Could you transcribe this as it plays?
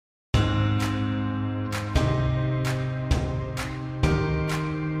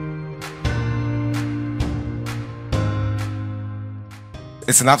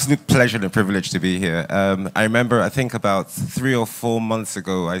It's an absolute pleasure and a privilege to be here. I remember, I think about 3 or 4 months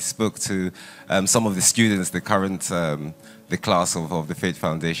ago, I spoke to some of the students, the current, the class of the FATE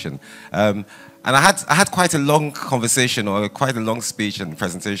Foundation. And I had quite a long conversation, or quite a long speech and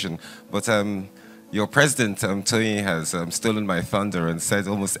presentation, but your president, Tony, has stolen my thunder and said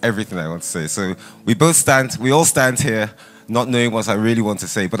almost everything I want to say. So we all stand here not knowing what I really want to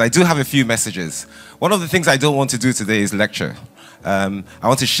say, but I do have a few messages. One of the things I don't want to do today is lecture. I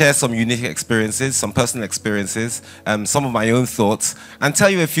want to share some unique experiences, some personal experiences, some of my own thoughts, and tell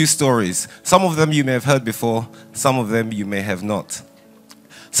you a few stories. Some of them you may have heard before, some of them you may have not.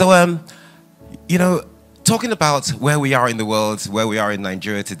 So, you know, talking about where we are in the world, where we are in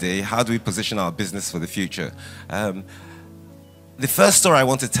Nigeria today, how do we position our business for the future? The first story I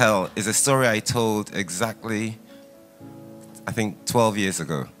want to tell is a story I told exactly, I think, 12 years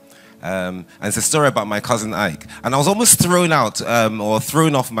ago. And it's a story about my cousin Ike. And I was almost thrown out, or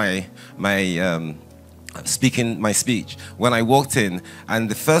thrown off my speech when I walked in, and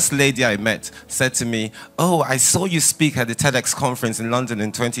the first lady I met said to me, "Oh, I saw you speak at the TEDx conference in London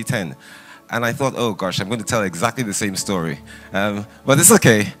in 2010. And I thought, oh gosh, I'm going to tell exactly the same story. But it's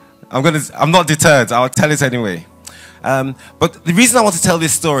okay. I'm not deterred. I'll tell it anyway. But the reason I want to tell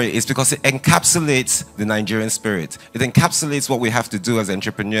this story is because it encapsulates the Nigerian spirit. It encapsulates what we have to do as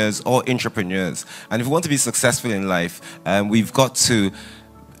entrepreneurs or intrapreneurs. And if we want to be successful in life, we've got to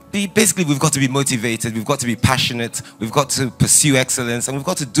be motivated, we've got to be passionate, we've got to pursue excellence, and we've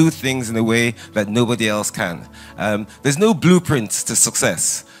got to do things in a way that nobody else can. There's no blueprint to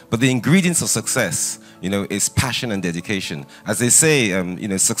success, but the ingredients of success, you know, is passion and dedication. As they say, you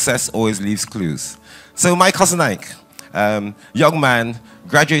know, success always leaves clues. So my cousin Ike, young man,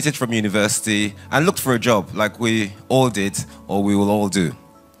 graduated from university and looked for a job like we all did, or we will all do.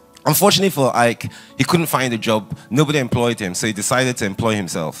 Unfortunately for Ike, he couldn't find a job. Nobody employed him, so he decided to employ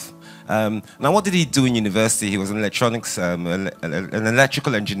himself. Now, what did he do in university? He was an electronics, an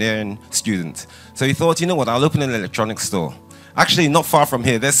electrical engineering student. So he thought, you know what, I'll open an electronics store. Actually, not far from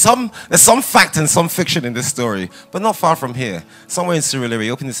here. There's some fact and some fiction in this story, but not far from here. Somewhere in Surulere,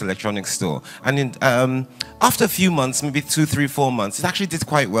 he opened this electronics store. And after a few months, maybe 2, 3, 4 months, it actually did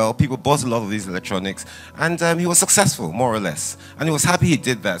quite well. People bought a lot of these electronics, and he was successful, more or less. And he was happy he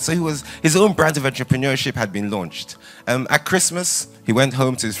did that. So his own brand of entrepreneurship had been launched. At Christmas, he went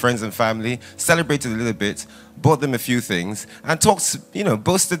home to his friends and family, celebrated a little bit, bought them a few things, and talked, you know,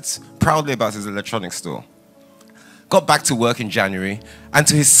 boasted proudly about his electronics store. Got back to work in January, and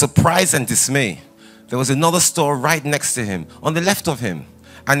to his surprise and dismay, there was another store right next to him, on the left of him,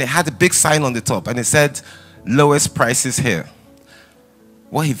 and it had a big sign on the top, and it said, "Lowest prices here."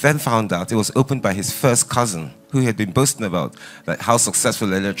 What he then found out, it was opened by his first cousin, who he had been boasting about, like how successful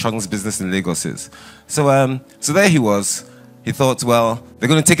the electronics business in Lagos is. So, so there he was. He thought, well, they're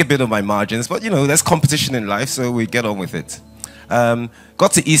going to take a bit of my margins, but you know, there's competition in life, so we get on with it.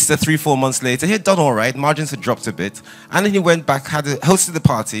 Got to Easter 3, 4 months later. He had done all right. Margins had dropped a bit. And then he went back, hosted the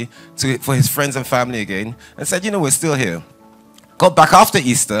party for his friends and family again, and said, you know, we're still here. Got back after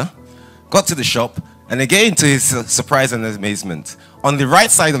Easter, got to the shop, and again, to his surprise and amazement, on the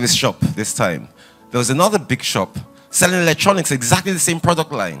right side of his shop this time, there was another big shop selling electronics, exactly the same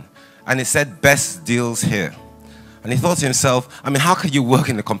product line. And it said, "Best deals here." And he thought to himself, I mean, how can you work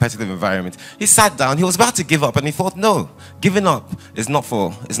in a competitive environment? He sat down, he was about to give up, and he thought, no, giving up is not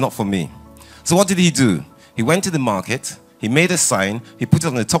for me. So what did he do? He went to the market, he made a sign, he put it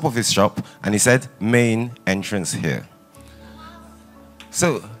on the top of his shop, and he said, "Main entrance here."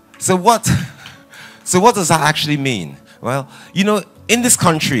 So what does that actually mean? Well, you know, in this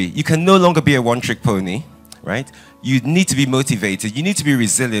country, you can no longer be a one-trick pony, right? You need to be motivated. You need to be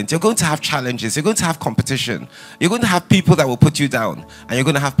resilient. You're going to have challenges. You're going to have competition. You're going to have people that will put you down. And you're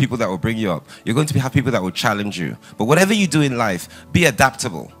going to have people that will bring you up. You're going to have people that will challenge you. But whatever you do in life, be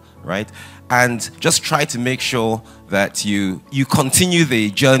adaptable, right? And just try to make sure that you continue the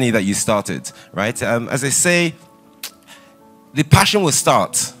journey that you started, right? As I say, the passion will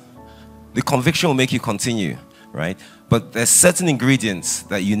start. The conviction will make you continue, right? But there's certain ingredients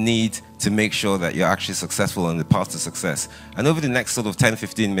that you need to make sure that you're actually successful on the path to success. And over the next sort of 10,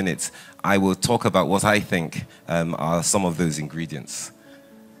 15 minutes, I will talk about what I think are some of those ingredients.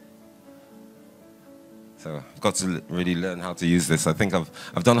 So I've got to really learn how to use this. I think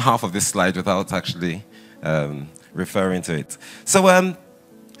I've done half of this slide without actually referring to it. So I've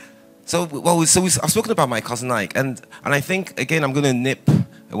spoken about my cousin Ike, and I think, again, I'm going to nip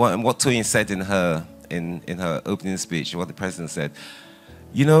what Toyin said in her opening speech, what the president said.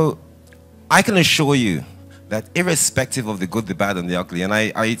 You know, I can assure you that irrespective of the good, the bad, and the ugly, and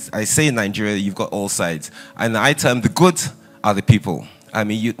I say in Nigeria, you've got all sides, and I term the good are the people, I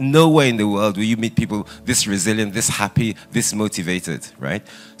mean, nowhere in the world will you meet people this resilient, this happy, this motivated, right?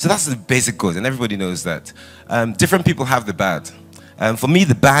 So that's the basic good, and everybody knows that. Different people have the bad. For me,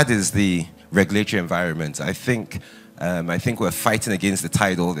 the bad is the regulatory environment. I think we're fighting against the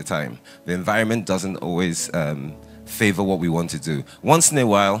tide all the time. The environment doesn't always favor what we want to do. Once in a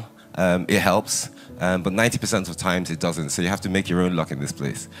while, it helps, but 90% of times it doesn't. So you have to make your own luck in this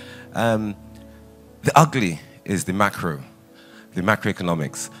place. The ugly is the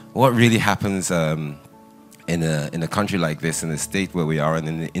macroeconomics. What really happens in a country like this, in the state where we are and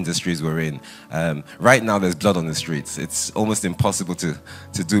in the industries we're in. Right now there's blood on the streets. It's almost impossible to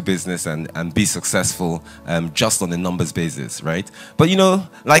do business and be successful just on a numbers basis, right? But you know,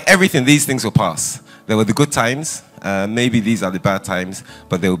 like everything, these things will pass. There were the good times, maybe these are the bad times,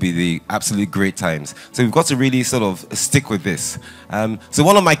 but there will be the absolute great times. So we've got to really sort of stick with this. So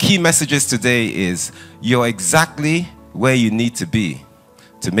one of my key messages today is you're exactly where you need to be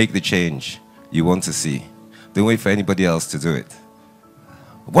to make the change you want to see. Don't wait for anybody else to do it.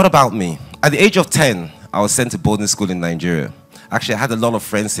 What about me? At the age of 10, I was sent to boarding school in Nigeria. Actually, I had a lot of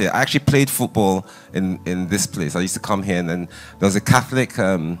friends here. I actually played football in this place. I used to come here, and then there was a Catholic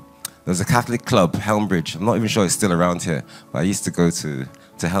club, Helmbridge. I'm not even sure it's still around here, but I used to go to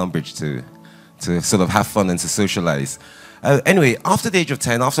Helmbridge to sort of have fun and to socialize. Anyway, after the age of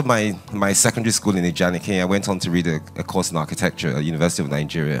 10, after my secondary school in Ijanike, I went on to read a course in architecture at the University of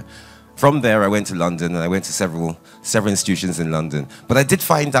Nigeria. From there, I went to London, and I went to several institutions in London. But I did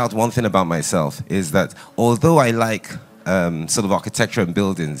find out one thing about myself, is that although I like sort of architecture and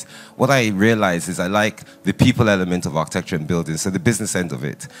buildings, what I realized is I like the people element of architecture and buildings, so the business end of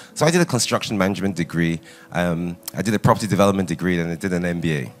it. So I did a construction management degree, I did a property development degree, and I did an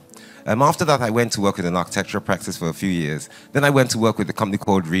MBA. After that, I went to work with an architectural practice for a few years. Then I went to work with a company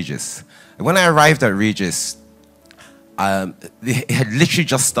called Regis. And when I arrived at Regis, it had literally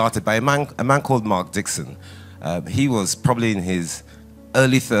just started by a man called Mark Dixon. He was probably in his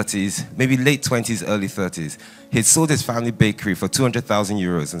early 30s, maybe late 20s, early 30s. He'd sold his family bakery for 200,000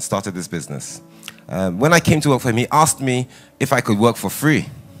 euros and started this business. When I came to work for him, he asked me if I could work for free.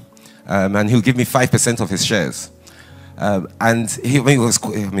 And he'll give me 5% of his shares. And it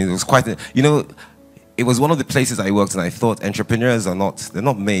was quite, you know, it was one of the places I worked, and I thought entrepreneurs they're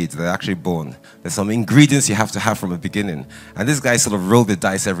not made, they're actually born. There's some ingredients you have to have from the beginning. And this guy sort of rolled the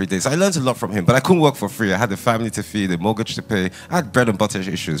dice every day. So I learned a lot from him, but I couldn't work for free. I had a family to feed, a mortgage to pay. I had bread and butter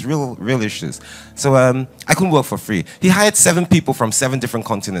issues, real issues. So I couldn't work for free. He hired 7 people from 7 different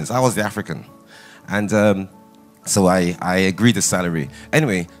continents. I was the African. And so I agreed the salary.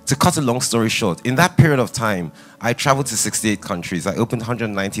 Anyway, to cut a long story short, in that period of time, I traveled to 68 countries. I opened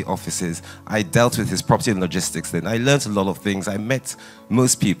 190 offices. I dealt with his property and logistics then. I learned a lot of things. I met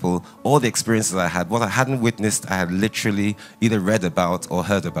most people. All the experiences I had, what I hadn't witnessed, I had literally either read about or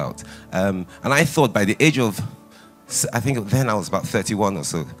heard about. And I thought by the age of, I think then I was about 31 or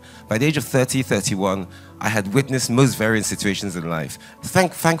so. By the age of 30, 31, I had witnessed most varying situations in life.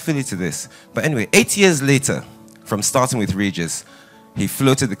 Thankfully to this. But anyway, 8 years later, from starting with Regis, he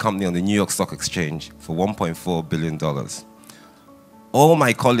floated the company on the New York Stock Exchange for $1.4 billion. All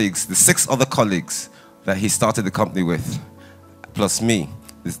my colleagues, the 6 other colleagues that he started the company with, plus me,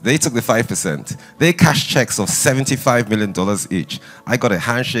 they took the 5%. They cashed checks of $75 million each. I got a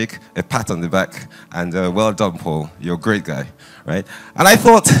handshake, a pat on the back, and well done, Paul. You're a great guy, right? And I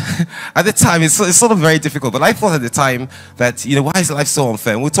thought, at the time, it's sort of very difficult, but I thought at the time that, you know, why is life so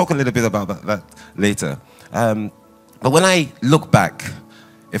unfair? And we'll talk a little bit about that later. But when I look back,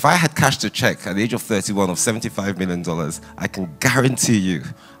 if I had cashed a check at the age of 31 of $75 million, I can guarantee you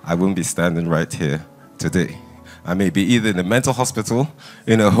I wouldn't be standing right here today. I may be either in a mental hospital,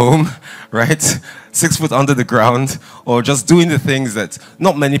 in a home, right, 6 foot under the ground, or just doing the things that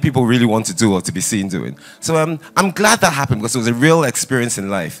not many people really want to do or to be seen doing. So I'm glad that happened because it was a real experience in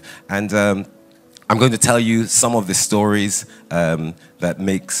life. And I'm going to tell you some of the stories that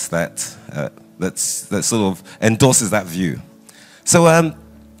makes that sort of endorses that view. So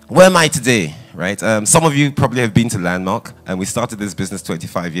where am I today, right? Some of you probably have been to Landmark, and we started this business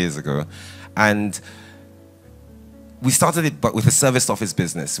 25 years ago. And we started it but with a service office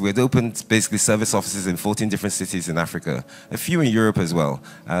business. We had opened basically service offices in 14 different cities in Africa, a few in Europe as well.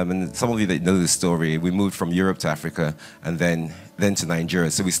 And some of you that know the story, we moved from Europe to Africa and then to Nigeria.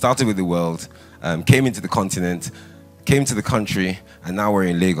 So we started with the world, came into the continent, came to the country, and now we're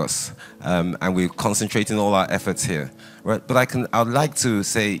in Lagos. And we're concentrating all our efforts here. Right? But I'd like to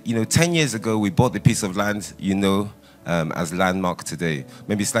say, you know, 10 years ago, we bought the piece of land, you know, as Landmark today,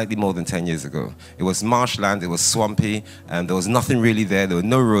 maybe slightly more than 10 years ago. It was marshland, it was swampy, and there was nothing really there. There were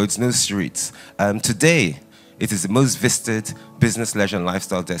no roads, no streets. Today, It is the most visited business, leisure, and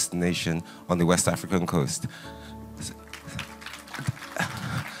lifestyle destination on the West African coast.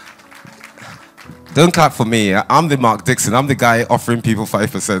 Don't clap for me. I'm the Mark Dixon. I'm the guy offering people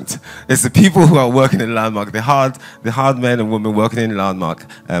 5%. It's the people who are working in Landmark, the hard men and women working in Landmark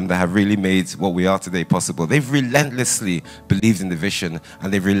that have really made what we are today possible. They've relentlessly believed in the vision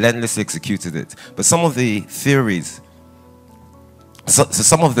and they've relentlessly executed it. But some of the theories,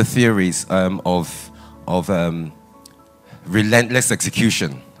 some of the theories of relentless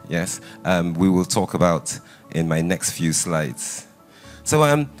execution, yes, we will talk about in my next few slides.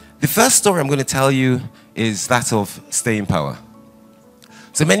 So the first story I'm going to tell you is that of staying power.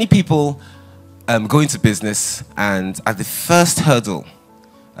 So many people go into business and at the first hurdle,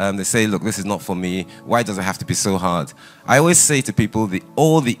 they say, look, this is not for me. Why does it have to be so hard? I always say to people,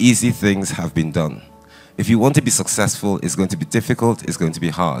 all the easy things have been done. If you want to be successful, it's going to be difficult, it's going to be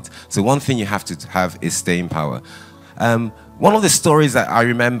hard. So one thing you have to have is staying power. One of the stories that I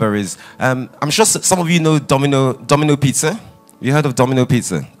remember is, I'm sure some of you know Domino Pizza. You heard of Domino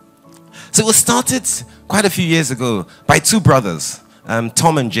Pizza? So it was started quite a few years ago by two brothers,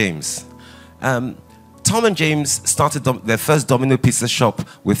 Tom and James. Tom and James started their first Domino Pizza shop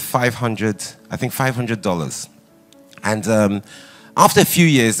with $500. And after a few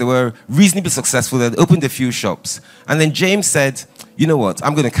years, they were reasonably successful. They opened a few shops. And then James said, you know what,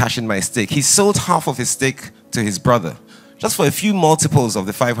 I'm going to cash in my stake. He sold half of his stake to his brother, just for a few multiples of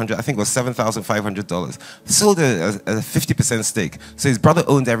the 500, I think it was $7,500. Sold a 50% stake. So his brother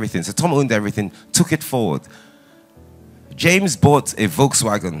owned everything. So Tom owned everything, took it forward. James bought a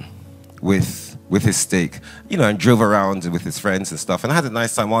Volkswagen with his stake, you know, and drove around with his friends and stuff, and had a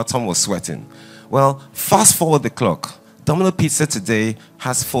nice time while Tom was sweating. Well, fast forward the clock. Domino Pizza today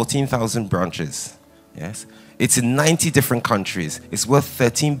has 14,000 branches. Yes, it's in 90 different countries. It's worth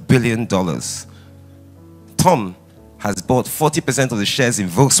 $13 billion. Tom has bought 40% of the shares in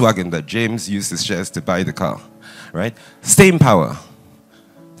Volkswagen that James used his shares to buy the car, right? Staying power.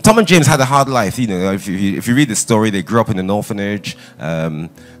 Tom and James had a hard life. You know, if you read the story, they grew up in an orphanage.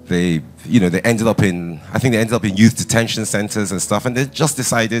 They ended up in, I think they ended up in youth detention centers and stuff, and they just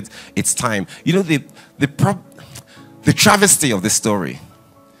decided it's time. You know, the travesty of this story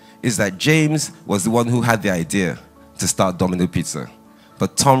is that James was the one who had the idea to start Domino Pizza,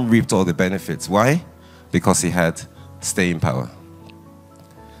 but Tom reaped all the benefits. Why? Because he had staying power.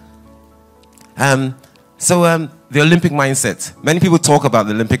 The Olympic mindset. Many people talk about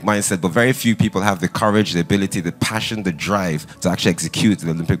the Olympic mindset, but very few people have the courage, the ability, the passion, the drive to actually execute the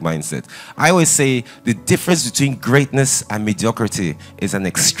Olympic mindset. I always say the difference between greatness and mediocrity is an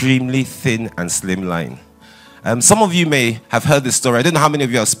extremely thin and slim line. Some of you may have heard this story. I don't know how many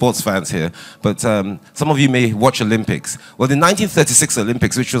of you are sports fans here, but some of you may watch Olympics. Well, the 1936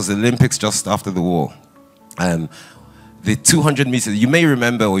 Olympics, which was the Olympics just after the war, the 200 meters, you may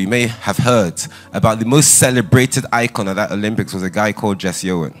remember or you may have heard about the most celebrated icon of that Olympics was a guy called Jesse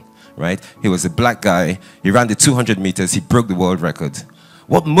Owens, right? He was a black guy. He ran the 200 meters. He broke the world record.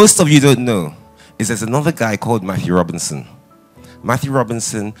 What most of you don't know is there's another guy called Matthew Robinson. Matthew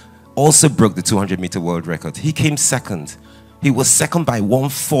Robinson also broke the 200-meter world record. He came second. He was second by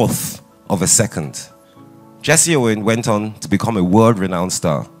 1/4 of a second. Jesse Owens went on to become a world-renowned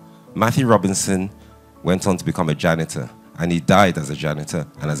star. Matthew Robinson went on to become a janitor, and he died as a janitor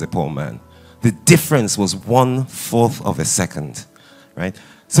and as a poor man. The difference was 1/4 of a second, right?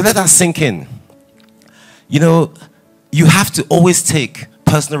 So let that sink in. You know, you have to always take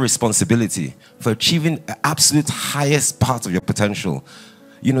personal responsibility for achieving the absolute highest part of your potential.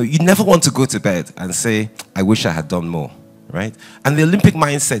 You know, you never want to go to bed and say, I wish I had done more, right? And the Olympic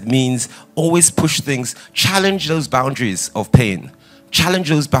mindset means always push things, challenge those boundaries of pain, challenge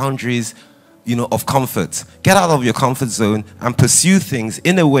those boundaries, you know, of comfort. Get out of your comfort zone and pursue things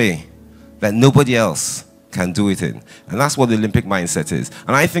in a way that nobody else can do it in. And that's what the Olympic mindset is.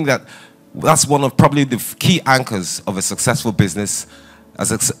 And I think that that's one of probably the key anchors of a successful business,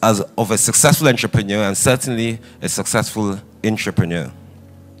 of a successful entrepreneur, and certainly a successful entrepreneur.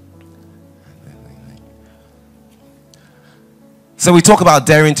 So we talk about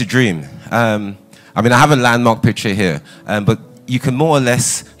daring to dream. I mean, I have a landmark picture here, but you can more or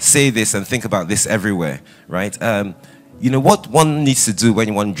less say this and think about this everywhere, right? You know, what one needs to do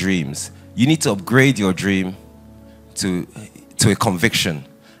when one dreams, you need to upgrade your dream to a conviction.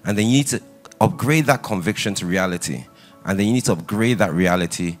 And then you need to upgrade that conviction to reality. And then you need to upgrade that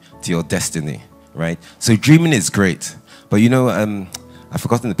reality to your destiny, right? So dreaming is great. But you know, I've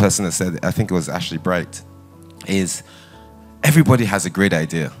forgotten the person that said it, I think it was Ashley Bright, is everybody has a great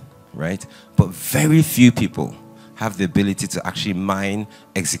idea, right? But very few people have the ability to actually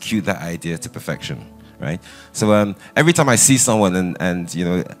execute that idea to perfection, right? So every time I see someone and you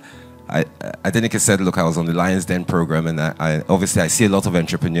know, Adenike said, look, I was on the Lions Den program, and obviously I see a lot of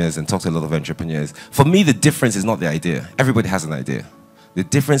entrepreneurs and talk to a lot of entrepreneurs. For me, the difference is not the idea. Everybody has an idea. The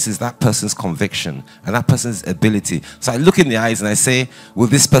difference is that person's conviction and that person's ability. So I look in the eyes and I say, will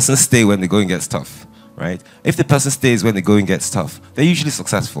this person stay when the going gets tough, right? If the person stays when the going gets tough, they're usually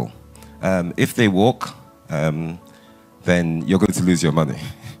successful. If they walk, then you're going to lose your money.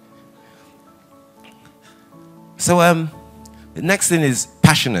 So the next thing is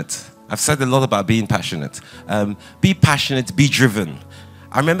passionate. I've said a lot about being passionate. Be passionate, be driven.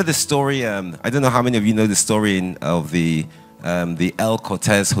 I remember the story, I don't know how many of you know the story of the El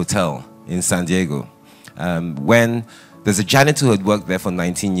Cortez Hotel in San Diego, when there's a janitor who had worked there for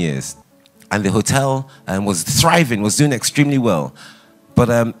 19 years, and the hotel was thriving, was doing extremely well,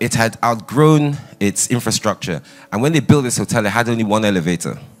 but it had outgrown its infrastructure. And when they built this hotel, it had only one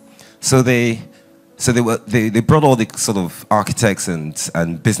elevator. So they brought all the sort of architects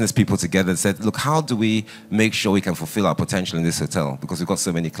and business people together and said, look, how do we make sure we can fulfill our potential in this hotel? Because we've got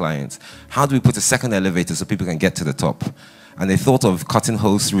so many clients. How do we put a second elevator so people can get to the top? And they thought of cutting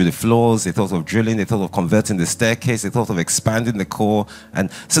holes through the floors, they thought of drilling, they thought of converting the staircase, they thought of expanding the core. And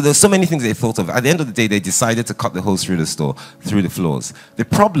so there's so many things they thought of. At the end of the day, they decided to cut the holes through the floors. The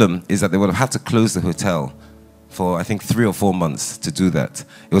problem is that they would have had to close the hotel for, I think, 3 or 4 months to do that.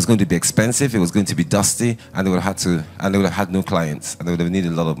 It was going to be expensive, it was going to be dusty, and they would have had no clients, and they would have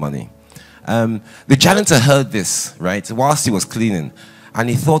needed a lot of money. The janitor heard this, right, whilst he was cleaning, and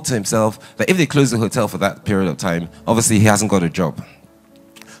he thought to himself that if they close the hotel for that period of time, obviously he hasn't got a job.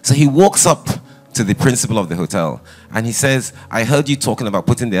 So he walks up to the principal of the hotel, and he says, I heard you talking about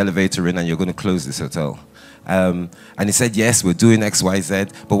putting the elevator in and you're going to close this hotel. And he said, yes, we're doing X, Y, Z,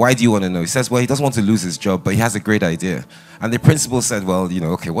 but why do you want to know? He says, well, he doesn't want to lose his job, but he has a great idea. And the principal said, well, you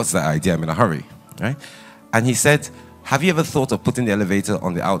know, okay, what's that idea? I'm in a hurry, right? And he said, have you ever thought of putting the elevator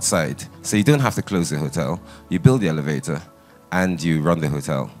on the outside? So you don't have to close the hotel, you build the elevator, and you run the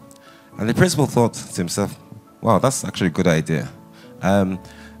hotel. And the principal thought to himself, wow, that's actually a good idea.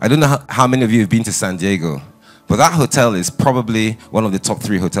 I don't know how many of you have been to San Diego, but that hotel is probably one of the top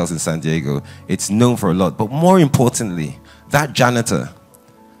 3 hotels in San Diego. It's known for a lot. But more importantly, that janitor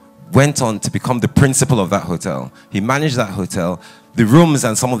went on to become the principal of that hotel. He managed that hotel. The rooms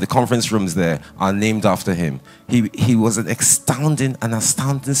and some of the conference rooms there are named after him. He was an astounding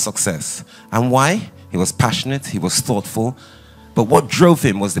success. And why? He was passionate, he was thoughtful. But what drove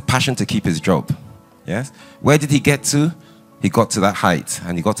him was the passion to keep his job. Yes? Where did he get to? He got to that height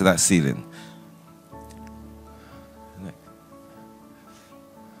and he got to that ceiling.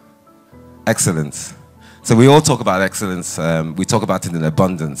 Excellence. So we all talk about excellence. We talk about it in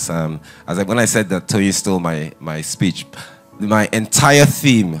abundance. When I said that Tony stole my speech, my entire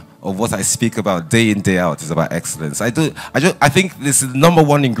theme of what I speak about day in, day out is about excellence. I think this is the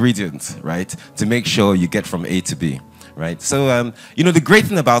 #1 ingredient, right, to make sure you get from A to B, right? So, you know, the great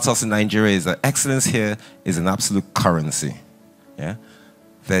thing about us in Nigeria is that excellence here is an absolute currency, yeah?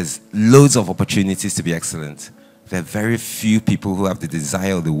 There's loads of opportunities to be excellent. There are very few people who have the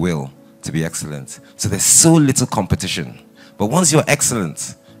desire or the will to be excellent. So there's so little competition. But once you're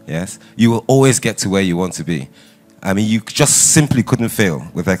excellent, yes, you will always get to where you want to be. I mean, you just simply couldn't fail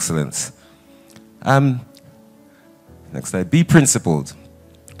with excellence. Next slide. Be principled.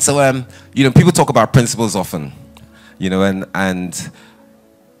 So, you know, people talk about principles often, you know, and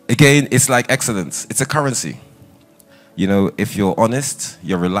again, it's like excellence. It's a currency. You know, if you're honest,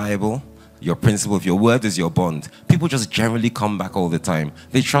 you're reliable, your principle, if your word is your bond, people just generally come back all the time.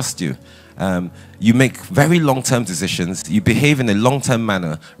 They trust you. You make very long-term decisions. You behave in a long-term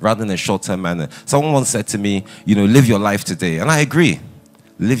manner rather than a short-term manner. Someone once said to me, you know, live your life today. And I agree.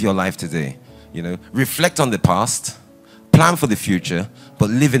 Live your life today. You know, reflect on the past, plan for the future, but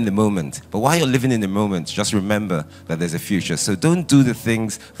live in the moment. But while you're living in the moment, just remember that there's a future. So don't do the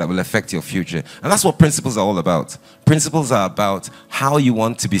things that will affect your future. And that's what principles are all about. Principles are about how you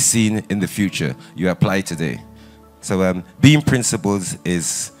want to be seen in the future. You apply today. So being principled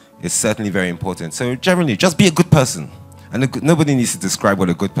is certainly very important. So generally, just be a good person. And nobody needs to describe what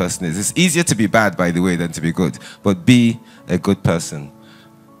a good person is. It's easier to be bad, by the way, than to be good. But be a good person.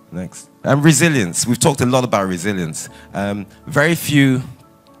 Next. Resilience. We've talked a lot about resilience. Very few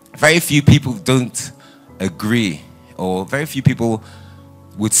people don't agree, or very few people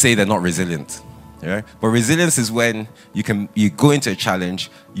would say they're not resilient. Yeah? But resilience is when you go into a challenge,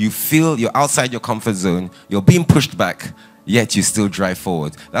 you feel you're outside your comfort zone, you're being pushed back, yet you still drive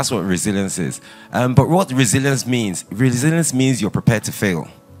forward. That's what resilience is. But what resilience means you're prepared to fail.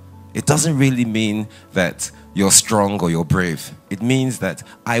 It doesn't really mean that you're strong or you're brave. It means that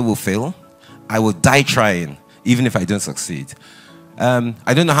I will fail, I will die trying, even if I don't succeed.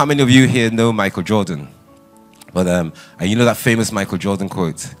 I don't know how many of you here know Michael Jordan, but and you know that famous Michael Jordan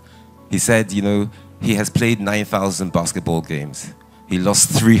quote. He said, you know, he has played 9,000 basketball games. He lost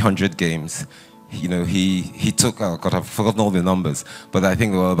 300 games. You know, he took, oh God, I've forgotten all the numbers, but I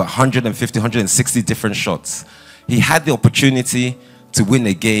think there were about 150, 160 different shots. He had the opportunity to win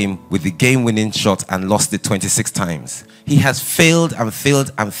a game with the game-winning shot and lost it 26 times. He has failed and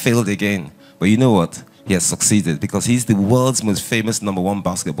failed and failed again. But you know what? He has succeeded because he's the world's most famous #1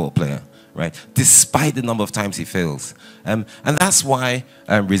 basketball player, right? Despite the number of times he fails. And that's why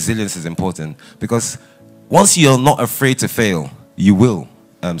resilience is important, because once you're not afraid to fail, you will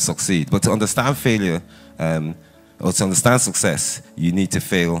succeed. But to understand failure or to understand success, you need to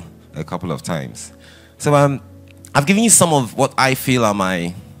fail a couple of times. So I've given you some of what I feel are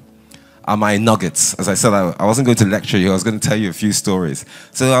my nuggets. As I said, I wasn't going to lecture you. I was going to tell you a few stories.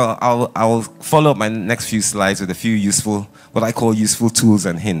 So I'll follow up my next few slides with a few useful, what I call useful tools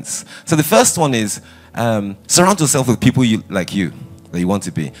and hints. So the first one is surround yourself with people like you, that you want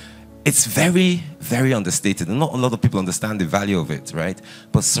to be. It's very, very understated, and not a lot of people understand the value of it, right?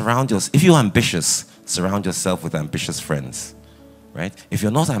 But if you're ambitious, surround yourself with ambitious friends, right? If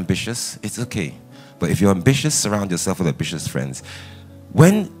you're not ambitious, it's okay. But if you're ambitious, surround yourself with ambitious friends.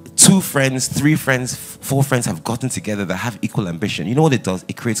 When 2 friends, 3 friends, 4 friends have gotten together that have equal ambition, you know what it does?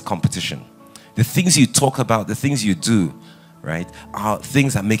 It creates competition. The things you talk about, the things you do, right, are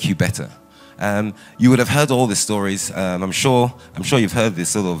things that make you better. You would have heard all the stories. I'm sure you've heard this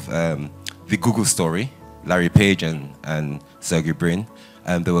sort of the Google story, Larry Page and Sergey Brin.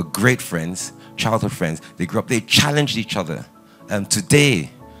 They were great friends, childhood friends. They grew up, they challenged each other. Today,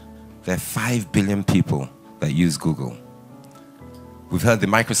 there are 5 billion people that use Google. We've heard the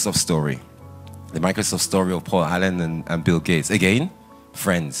Microsoft story. The Microsoft story of Paul Allen and Bill Gates. Again,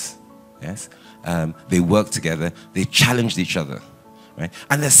 friends, yes? They worked together, they challenged each other, right?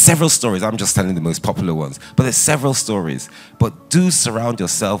 And there's several stories. I'm just telling the most popular ones, but there's several stories. But do surround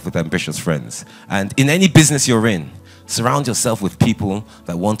yourself with ambitious friends. And in any business you're in, surround yourself with people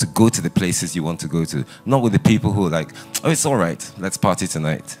that want to go to the places you want to go to, not with the people who are like, oh, it's all right, let's party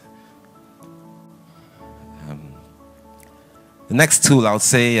tonight. The next tool, I would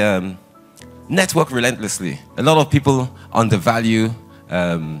say, network relentlessly. A lot of people undervalue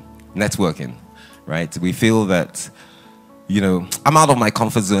networking, right? We feel that, you know, I'm out of my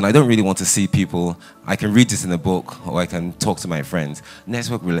comfort zone. I don't really want to see people. I can read this in a book, or I can talk to my friends.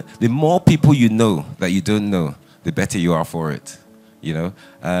 The more people you know that you don't know, the better you are for it. You know,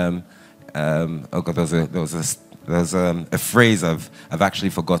 oh God, there's a phrase I've actually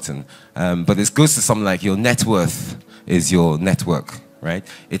forgotten, but this goes to something like your net worth is your network, right?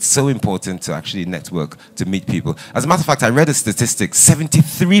 It's so important to actually network, to meet people. As a matter of fact, I read a statistic,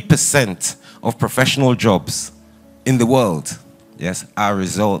 73% of professional jobs in the world, yes, are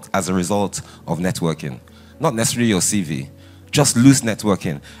as a result of networking. Not necessarily your CV, just loose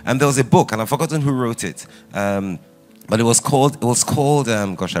networking. And there was a book, and I've forgotten who wrote it, but it was called,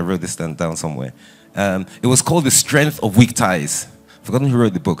 gosh, I wrote this down somewhere. It was called The Strength of Weak Ties. Forgotten who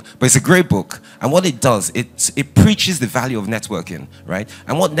wrote the book, but it's a great book. And what it does, it preaches the value of networking, right?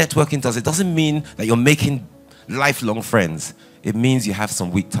 And what networking does, it doesn't mean that you're making lifelong friends. It means you have some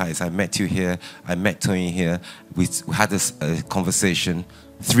weak ties. I met you here. I met Tony here. We had this conversation.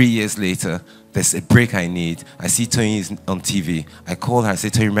 3 years later, there's a break I need. I see Tony on TV. I call her. I say,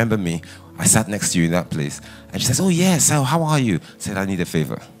 Tony, remember me? I sat next to you in that place. And she says, oh, yes. How are you? I said, I need a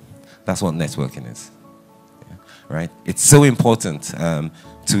favor. That's what networking is. Right? It's so important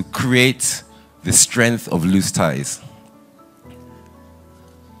to create the strength of loose ties.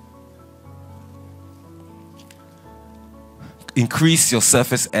 Increase your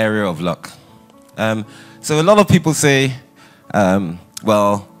surface area of luck. So a lot of people say,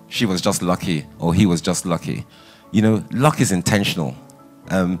 well, she was just lucky, or he was just lucky. You know, luck is intentional.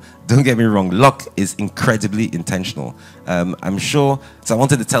 Don't get me wrong, luck is incredibly intentional. I'm sure, so I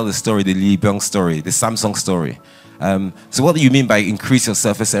wanted to tell the story, the Lee Byung story, the Samsung story. So what do you mean by increase your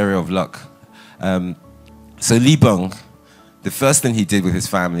surface area of luck? So Lee Byung, the first thing he did with his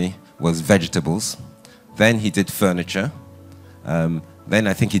family was vegetables. Then he did furniture. Then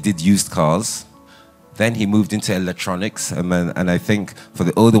I think he did used cars. Then he moved into electronics. And I think for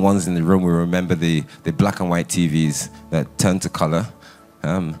the older ones in the room, we remember the black and white TVs that turned to color.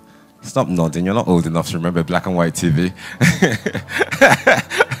 Stop nodding, you're not old enough to remember black and white TV.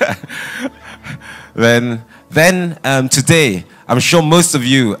 Then today, I'm sure most of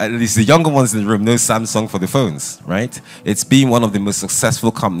you, at least the younger ones in the room, know Samsung for the phones, right? It's been one of the most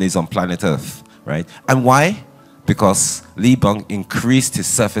successful companies on planet Earth, right? And why? because Lee Bung increased his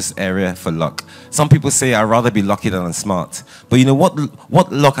surface area for luck. Some people say I'd rather be lucky than smart. But you know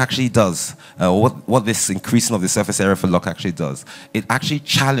what luck actually does, what this increasing of the surface area for luck actually does? It actually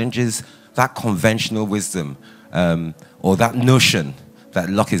challenges that conventional wisdom or that notion that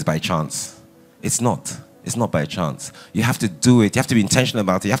luck is by chance. It's not. It's not by chance. You have to do it. You have to be intentional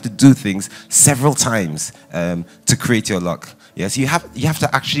about it. You have to do things several times to create your luck. Yes, you have to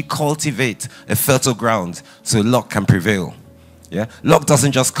actually cultivate a fertile ground so luck can prevail. Yeah, luck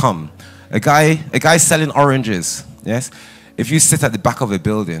doesn't just come. A guy selling oranges. Yes, if you sit at the back of a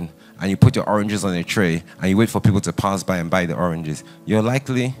building and you put your oranges on a tray and you wait for people to pass by and buy the oranges, you're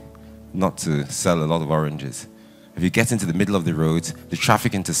likely not to sell a lot of oranges. If you get into the middle of the road, the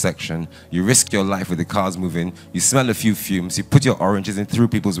traffic intersection, you risk your life with the cars moving, you smell a few fumes, you put your oranges in through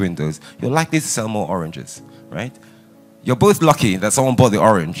people's windows, you're likely to sell more oranges, right? You're both lucky that someone bought the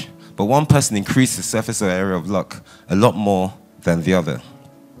orange, but one person increased the surface area of luck a lot more than the other.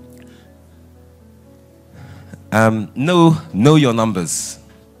 Know your numbers.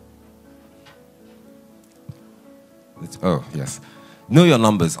 Oh, yes. Know your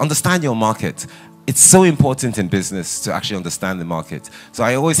numbers. Understand your market. It's so important in business to actually understand the market. So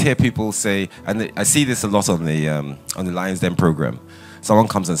I always hear people say, and I see this a lot on the Lions Den program. Someone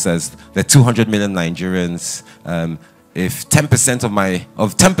comes and says, there are 200 million Nigerians. If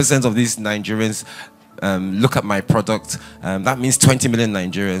 10% of these Nigerians look at my product, that means 20 million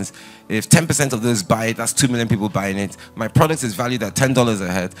Nigerians. If 10% of those buy it, that's 2 million people buying it. My product is valued at $10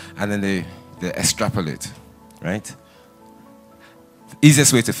 a head, and then they extrapolate, right?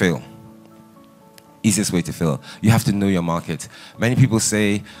 Easiest way to fail. Easiest way to fail. You have to know your market. Many people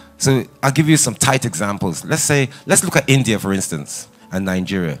say, so I'll give you some tight examples. Let's look at India, for instance, and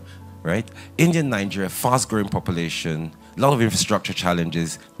Nigeria, right? India and Nigeria, fast-growing population, a lot of infrastructure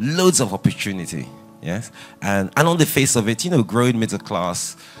challenges, loads of opportunity, yes? And on the face of it, growing middle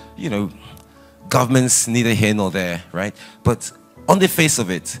class, governments neither here nor there, right? But on the face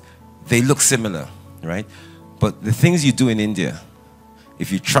of it, they look similar, right? But the things you do in India,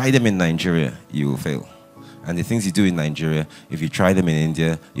 if you try them in Nigeria, you will fail. And the things you do in Nigeria, if you try them in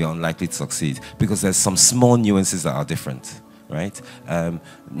India, you're unlikely to succeed because there's some small nuances that are different, right?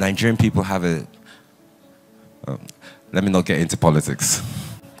 Nigerian people have let me not get into politics,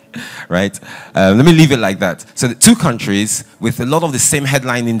 right? Let me leave it like that. So the two countries with a lot of the same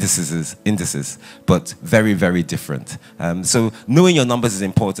headline indices, but very, very different. So knowing your numbers is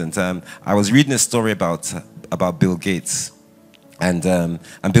important. I was reading a story about Bill Gates. And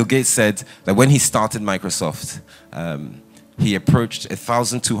Bill Gates said that when he started Microsoft, he approached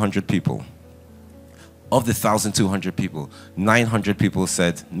 1,200 people. Of the 1,200 people, 900 people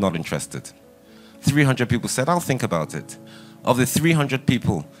said, not interested. 300 people said, I'll think about it. Of the 300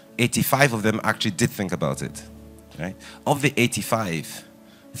 people, 85 of them actually did think about it. Right? Of the 85,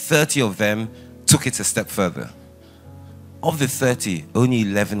 30 of them took it a step further. Of the 30, only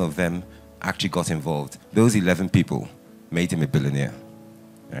 11 of them actually got involved. Those 11 people made him a billionaire,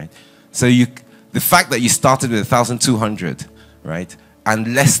 right? So the fact that you started with 1,200, right,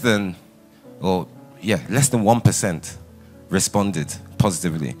 and less than 1% responded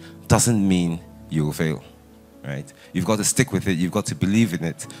positively doesn't mean you will fail, right? You've got to stick with it. You've got to believe in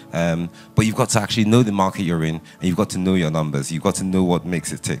it, but you've got to actually know the market you're in, and you've got to know your numbers. You've got to know what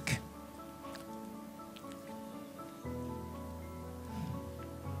makes it tick.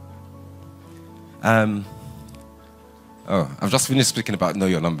 Oh, I've just finished speaking about know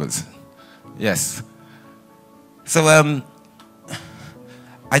your numbers. Yes. So,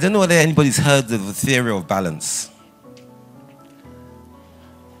 I don't know whether anybody's heard of the theory of balance.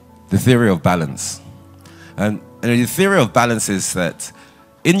 The theory of balance. And the theory of balance is that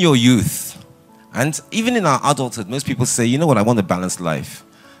in your youth, and even in our adulthood, most people say, you know what, I want a balanced life.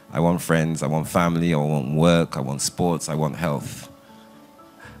 I want friends, I want family, I want work, I want sports, I want health.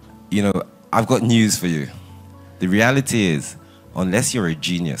 I've got news for you. The reality is, unless you're a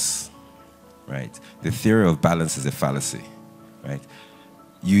genius, right, the theory of balance is a fallacy, right?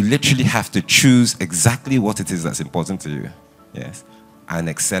 You literally have to choose exactly what it is that's important to you, yes, and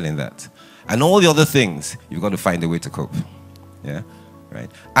excel in that. And all the other things, you've got to find a way to cope, yeah,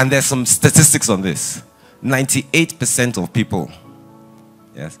 right? And there's some statistics on this. 98% of people,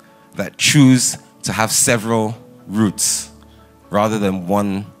 yes, that choose to have several routes rather than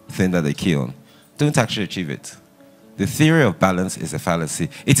one thing that they key on, don't actually achieve it. The theory of balance is a fallacy.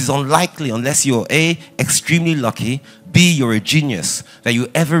 It is unlikely, unless you're A, extremely lucky, B, you're a genius, that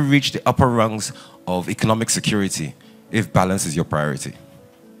you ever reach the upper rungs of economic security if balance is your priority.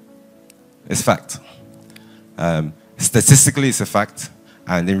 It's fact. Statistically, it's a fact.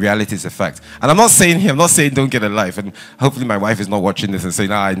 And in reality, it's a fact. And I'm not saying don't get a life. And hopefully my wife is not watching this and saying,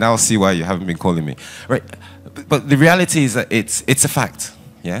 I now see why you haven't been calling me. Right? But the reality is that it's a fact.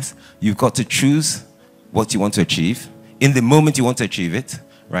 Yes? You've got to choose what you want to achieve in the moment you want to achieve it,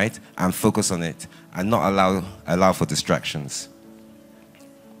 right? And focus on it and not allow for distractions.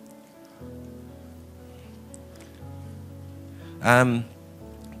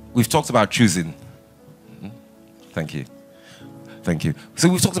 We've talked about choosing. Thank you. Thank you. So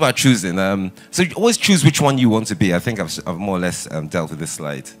we've talked about choosing. So you always choose which one you want to be. I think I've more or less dealt with this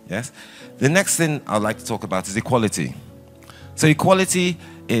slide. Yes. The next thing I'd like to talk about is equality. So equality,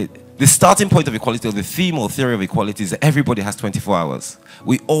 the starting point of equality, or the theme or theory of equality, is that everybody has 24 hours.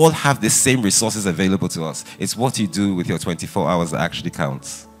 We all have the same resources available to us. It's what you do with your 24 hours that actually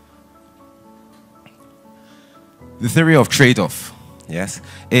counts. The theory of trade-off, yes,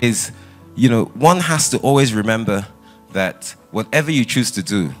 is, one has to always remember that whatever you choose to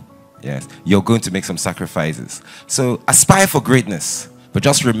do, yes, you're going to make some sacrifices. So aspire for greatness, but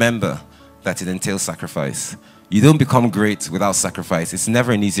just remember that it entails sacrifice. You don't become great without sacrifice. It's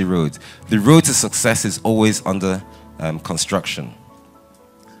never an easy road. The road to success is always under construction.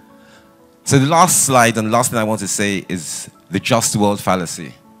 So the last slide and the last thing I want to say is the just world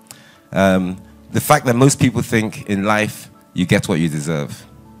fallacy. The fact that most people think in life you get what you deserve.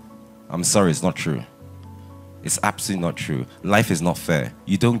 I'm sorry, it's not true. It's absolutely not true. Life is not fair.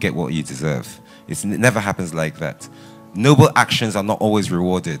 You don't get what you deserve. It never happens like that. Noble actions are not always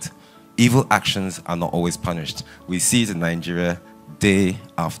rewarded. Evil actions are not always punished. We see it in Nigeria day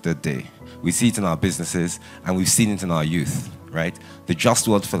after day. We see it in our businesses, and we've seen it in our youth, right? The just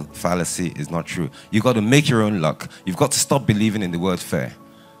world fallacy is not true. You've got to make your own luck. You've got to stop believing in the word fair.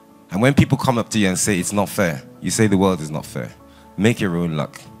 And when people come up to you and say it's not fair, you say the world is not fair. Make your own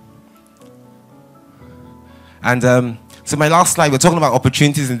luck. And so my last slide, we're talking about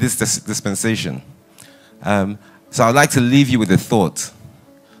opportunities in this dispensation. So I'd like to leave you with a thought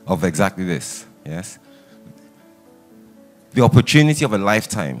of exactly this, yes? The opportunity of a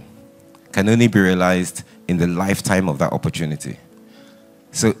lifetime can only be realized in the lifetime of that opportunity.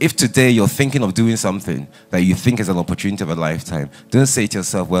 So if today you're thinking of doing something that you think is an opportunity of a lifetime, don't say to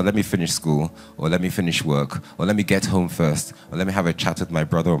yourself, well, let me finish school, or let me finish work, or let me get home first, or let me have a chat with my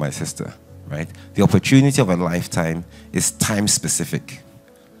brother or my sister, right? The opportunity of a lifetime is time-specific.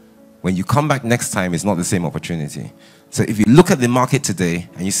 When you come back next time, it's not the same opportunity. So if you look at the market today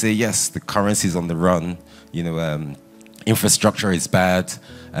and you say, yes, the currency is on the run, infrastructure is bad,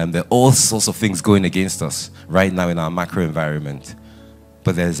 there are all sorts of things going against us right now in our macro environment.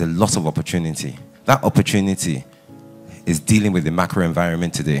 But there's a lot of opportunity. That opportunity is dealing with the macro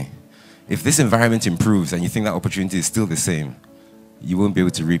environment today. If this environment improves and you think that opportunity is still the same, you won't be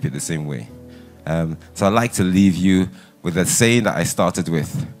able to reap it the same way. So I'd like to leave you with a saying that I started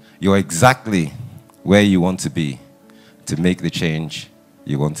with. You're exactly where you want to be to make the change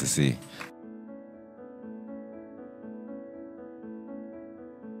you want to see.